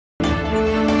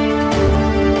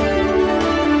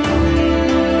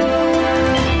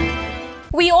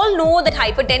know that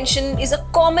hypertension is a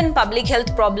common public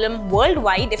health problem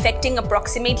worldwide, affecting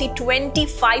approximately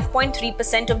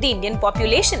 25.3% of the Indian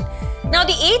population. Now,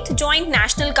 the 8th Joint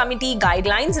National Committee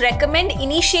guidelines recommend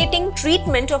initiating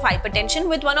treatment of hypertension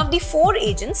with one of the 4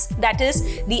 agents, that is,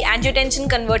 the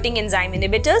angiotensin-converting enzyme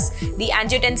inhibitors, the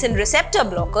angiotensin receptor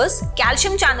blockers,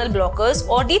 calcium channel blockers,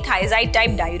 or the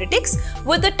thiazide-type diuretics,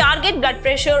 with a target blood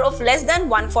pressure of less than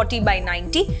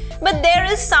 140/90. But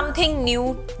there is something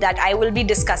new that I will be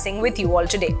discussing with you all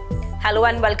today. Hello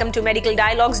and welcome to Medical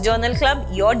Dialogues Journal Club,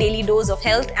 your daily dose of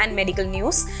health and medical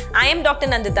news. I am Dr.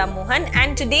 Nandita Mohan,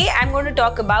 and today I am going to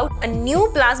talk about a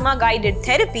new plasma-guided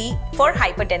therapy for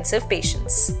hypertensive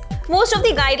patients. Most of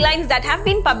the guidelines that have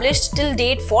been published till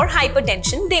date for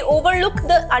hypertension, they overlook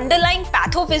the underlying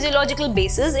pathophysiological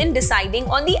basis in deciding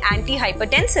on the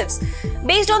antihypertensives.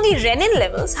 Based on the renin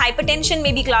levels, hypertension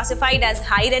may be classified as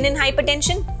high renin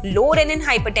hypertension, low renin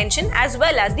hypertension, as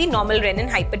well as the normal renin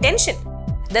hypertension.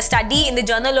 The study in the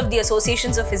Journal of the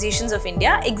Associations of Physicians of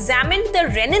India examined the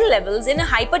renin levels in a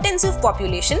hypertensive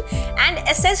population and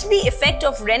assessed the effect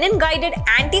of renin-guided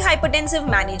antihypertensive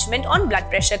management on blood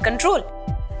pressure control.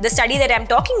 The study that I am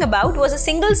talking about was a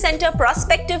single-center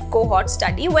prospective cohort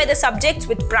study where the subjects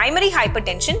with primary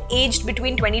hypertension aged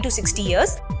between 20 to 60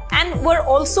 years and were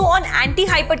also on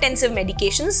antihypertensive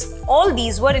medications, all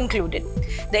these were included.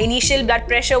 The initial blood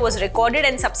pressure was recorded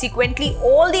and subsequently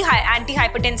all the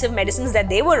antihypertensive medicines that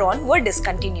they were on were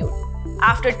discontinued.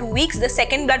 After 2 weeks, the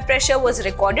second blood pressure was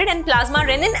recorded and plasma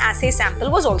renin assay sample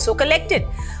was also collected.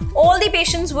 All the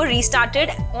patients were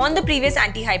restarted on the previous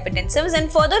antihypertensives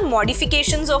and further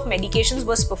modifications of medications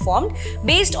was performed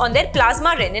based on their plasma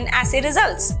renin assay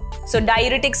results. So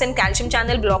diuretics and calcium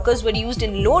channel blockers were used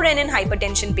in low renin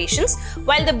hypertension patients,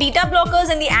 while the beta blockers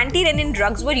and the anti-renin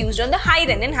drugs were used on the high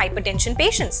renin hypertension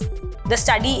patients. The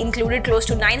study included close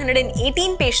to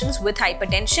 918 patients with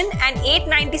hypertension and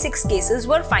 896 cases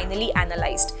were finally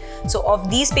analyzed. So of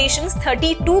these patients,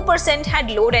 32%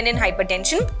 had low renin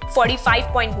hypertension,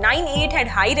 45.98% had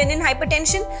high renin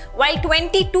hypertension, while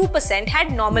 22%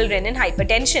 had normal renin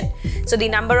hypertension. So the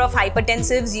number of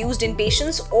hypertensives used in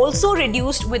patients also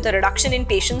reduced with a reduction in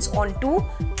patients on 2,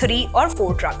 3 or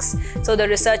 4 drugs. So the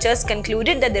researchers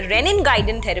concluded that the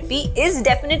renin-guided therapy is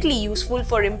definitely useful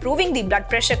for improving the blood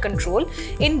pressure control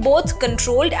in both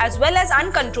controlled as well as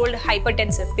uncontrolled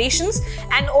hypertensive patients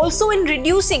and also in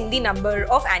reducing the number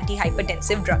of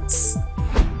antihypertensive drugs.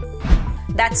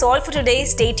 That's all for today.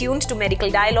 Stay tuned to Medical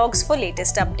Dialogues for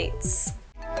latest updates.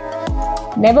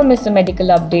 Never miss a medical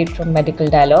update from Medical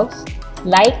Dialogues.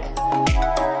 Like,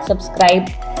 subscribe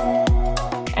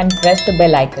and press the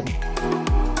bell icon.